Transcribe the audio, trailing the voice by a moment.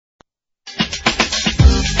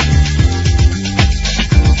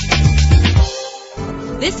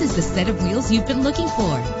This is the set of wheels you've been looking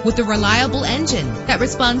for, with a reliable engine that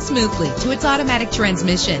responds smoothly to its automatic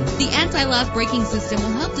transmission. The anti-lock braking system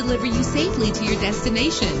will help deliver you safely to your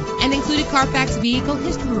destination. An included Carfax Vehicle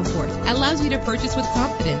History Report allows you to purchase with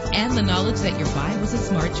confidence and the knowledge that your buy was a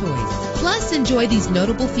smart choice. Plus, enjoy these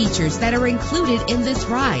notable features that are included in this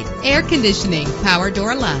ride: air conditioning, power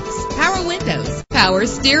door locks, power windows, power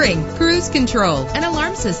steering, cruise control, an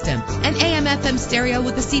alarm system, an AM/FM stereo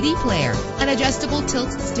with a CD player, an adjustable tilt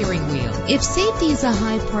steering wheel. If safety is a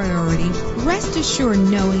high priority, rest assured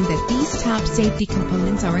knowing that these top safety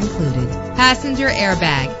components are included. Passenger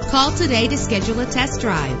airbag. Call today to schedule a test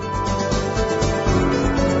drive.